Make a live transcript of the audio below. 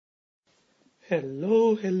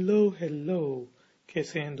Hello hello hello.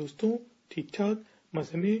 कैसे हैं दोस्तों? ठीक ठाक,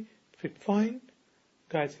 मजे में, fit fine.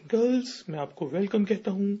 Guys and girls, मैं आपको वेलकम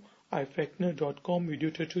कहता हूँ ifactner.com वीडियो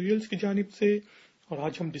ट्यूटोरियल्स की जानिब से। और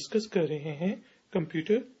आज हम डिस्कस कर रहे हैं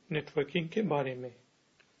कंप्यूटर नेटवर्किंग के बारे में।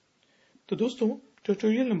 तो दोस्तों,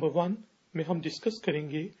 ट्यूटोरियल नंबर 1 में हम डिस्कस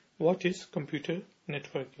करेंगे व्हाट इज कंप्यूटर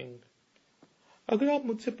नेटवर्किंग। अगर आप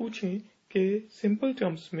मुझसे पूछें कि सिंपल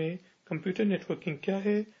टर्म्स में कंप्यूटर नेटवर्किंग क्या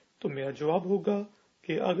है, तो मेरा जवाब होगा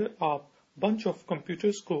कि अगर आप बंच ऑफ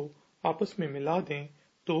कंप्यूटर्स को आपस में मिला दें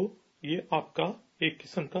तो ये आपका एक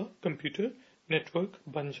किस्म का कंप्यूटर नेटवर्क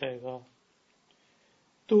बन जाएगा।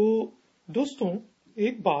 तो दोस्तों,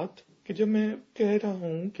 एक बात कि जब मैं कह रहा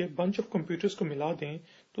हूं कि बंच ऑफ कंप्यूटर्स को मिला दें,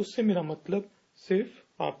 तो उससे मेरा मतलब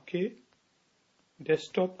सिर्फ आपके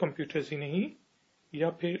डेस्कटॉप कंप्यूटर्स ही नहीं, या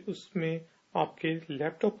फिर उसमें आपके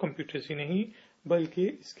लैपटॉप कंप्यूटर्स ही नहीं, बल्कि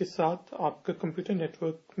इसके साथ आपका कंप्यूटर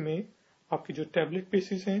नेटवर्क में आपके जो टैबलेट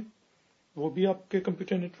पीसीज हैं वो भी आपके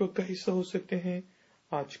कंप्यूटर नेटवर्क का हिस्सा हो सकते हैं।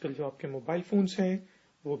 आजकल जो आपके मोबाइल फोन्स हैं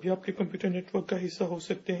वो भी आपके कंप्यूटर नेटवर्क का हिस्सा हो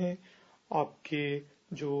सकते हैं। आपके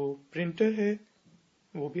जो प्रिंटर है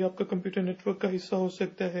वो भी आपका कंप्यूटर नेटवर्क का हिस्सा हो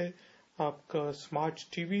सकता है। आपका स्मार्ट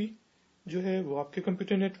टीवी जो है वो आपके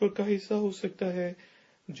कंप्यूटर नेटवर्क का हिस्सा हो सकता है।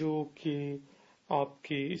 जो कि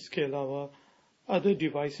आपके इसके अलावा अदर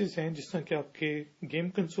डिवाइसेस हैं, जिस तरह के आपके गेम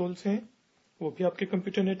कंसोल्स हैं, वो भी आपके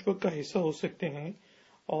कंप्यूटर नेटवर्क का हिस्सा हो सकते हैं।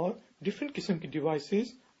 और डिफरेंट किस्म की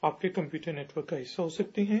डिवाइसेस आपके कंप्यूटर नेटवर्क का हिस्सा हो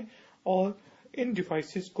सकते हैं। और इन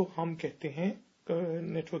डिवाइसेस को हम कहते हैं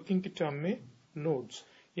नेटवर्किंग के टर्म में नोड्स,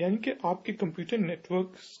 यानी कि आपके कंप्यूटर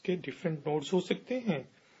नेटवर्क के डिफरेंट नोड्स हो सकते हैं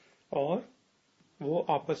और वो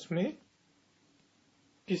आपस में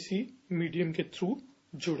किसी मीडियम के थ्रू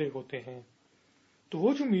जुड़े होते हैं। तो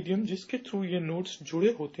वो जो मीडियम जिसके थ्रू ये नोड्स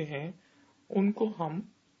जुड़े होते हैं उनको हम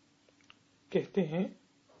कहते हैं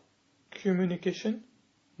कम्युनिकेशन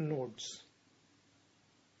नोड्स,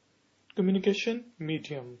 कम्युनिकेशन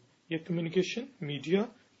मीडियम या कम्युनिकेशन मीडिया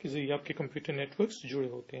के जरिए आपके कंप्यूटर नेटवर्क्स जुड़े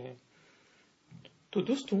होते हैं। तो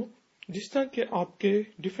दोस्तों, जिस तरह के आपके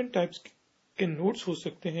डिफरेंट टाइप्स के नोड्स हो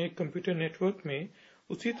सकते हैं कंप्यूटर नेटवर्क में,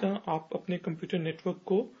 उसी तरह आप अपने कंप्यूटर नेटवर्क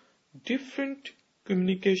को डिफरेंट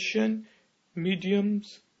कम्युनिकेशन मीडियम्स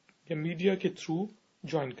या मीडिया के थ्रू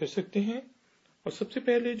ज्वाइन कर सकते हैं। और सबसे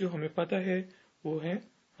पहले जो हमें पता है वो है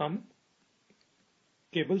हम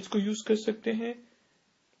केबल्स को यूज कर सकते हैं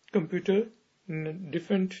कंप्यूटर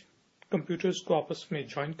डिफरेंट कंप्यूटर्स को आपस में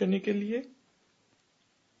ज्वाइन करने के लिए।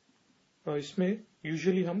 और इसमें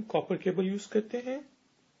यूजुअली हम कॉपर केबल यूज करते हैं।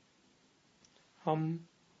 हम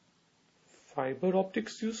फाइबर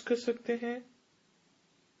ऑप्टिक्स यूज कर सकते हैं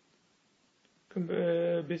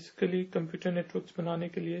बेसिकली कंप्यूटर नेटवर्क्स बनाने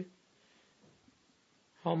के लिए।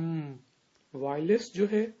 हम वायरलेस जो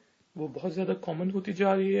है वो बहुत ज्यादा कॉमन होती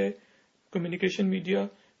जा रही है कम्युनिकेशन मीडिया,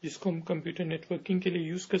 जिसको हम कंप्यूटर नेटवर्किंग के लिए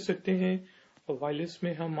यूज कर सकते हैं। और वायरलेस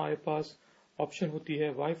में हमारे पास ऑप्शन होती है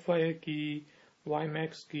वाईफाई की,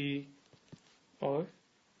 वाईमैक्स की, और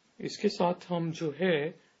इसके साथ हम जो है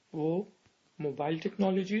वो मोबाइल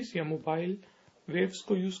टेक्नोलॉजीज या मोबाइल वेव्स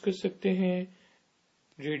को यूज कर सकते हैं,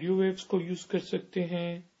 रेडियो वेव्स को यूज कर सकते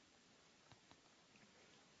हैं।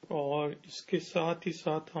 और इसके साथ ही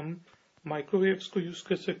साथ हम माइक्रोवेव्स को यूज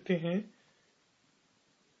कर सकते हैं,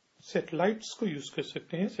 सैटेलाइट्स को यूज कर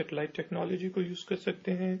सकते हैं, सैटेलाइट टेक्नोलॉजी को यूज कर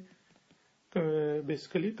सकते हैं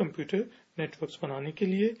बेसिकली कंप्यूटर नेटवर्क्स बनाने के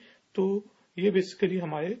लिए। तो ये बेसिकली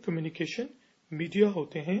हमारे कम्युनिकेशन मीडिया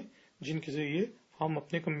होते हैं जिनके जरिए हम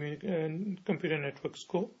अपने कंप्यूटर नेटवर्क्स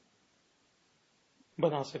को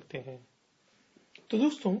बना सकते हैं। तो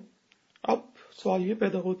दोस्तों, अब सवाल ये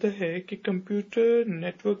पैदा होता है कि कंप्यूटर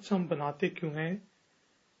नेटवर्क्स हम बनाते क्यों हैं,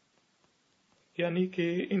 यानी कि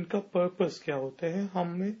इनका पर्पस क्या होता है,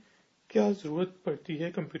 हमें क्या जरूरत पड़ती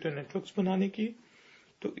है कंप्यूटर नेटवर्क्स बनाने की।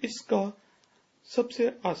 तो इसका सबसे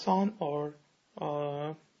आसान और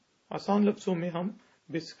आसान लफ्जों में हम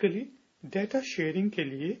बेसिकली डेटा शेयरिंग के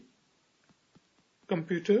लिए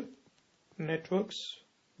कंप्यूटर नेटवर्क्स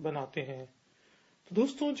बनाते हैं। तो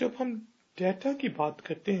दोस्तों, जब हम डेटा की बात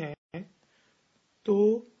करते हैं तो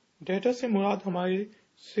डेटा से मुराद हमारे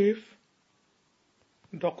सिर्फ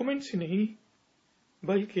डॉक्यूमेंट्स ही नहीं,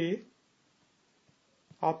 बल्कि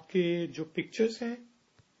आपके जो पिक्चर्स हैं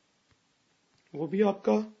वो भी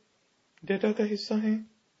आपका डेटा का हिस्सा हैं।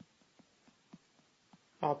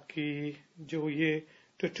 आपकी जो ये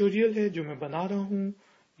ट्यूटोरियल है जो मैं बना रहा हूं,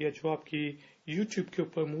 या जो आपकी यूट्यूब के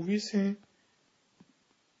ऊपर मूवीज हैं,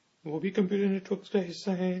 वो भी कंप्यूटर नेटवर्क का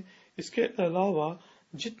हिस्सा हैं। इसके अलावा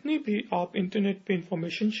जितनी भी आप इंटरनेट पे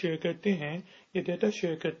इंफॉर्मेशन शेयर करते हैं या डेटा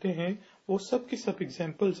शेयर करते हैं, वो सब की सब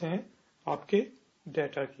एग्जांपल्स हैं आपके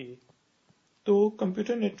डेटा की। तो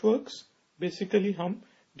कंप्यूटर नेटवर्क्स बेसिकली हम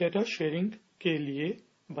डेटा शेयरिंग के लिए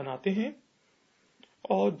बनाते हैं।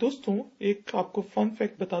 और दोस्तों, एक आपको फन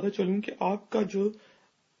फैक्ट बताता चलूं कि आपका जो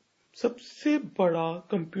सबसे बड़ा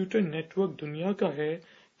कंप्यूटर नेटवर्क दुनिया का है,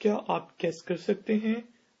 क्या आप गेस कर सकते हैं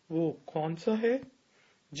वो कौन सा है?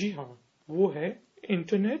 जी हाँ, वो है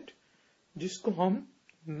इंटरनेट, जिसको हम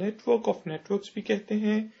नेटवर्क ऑफ नेटवर्क्स भी कहते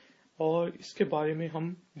हैं, और इसके बारे में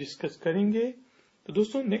हम डिस्कस करेंगे। तो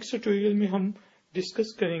दोस्तों, नेक्स्ट ट्यूटोरियल में हम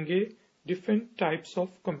डिस्कस करेंगे different types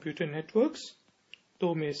of computer networks.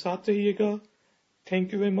 तो मेरे साथ रहिएगा।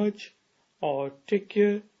 थैंक यू वेरी मच और टेक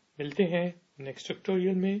केयर। मिलते हैं नेक्स्ट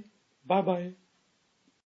ट्यूटोरियल में। Bye bye.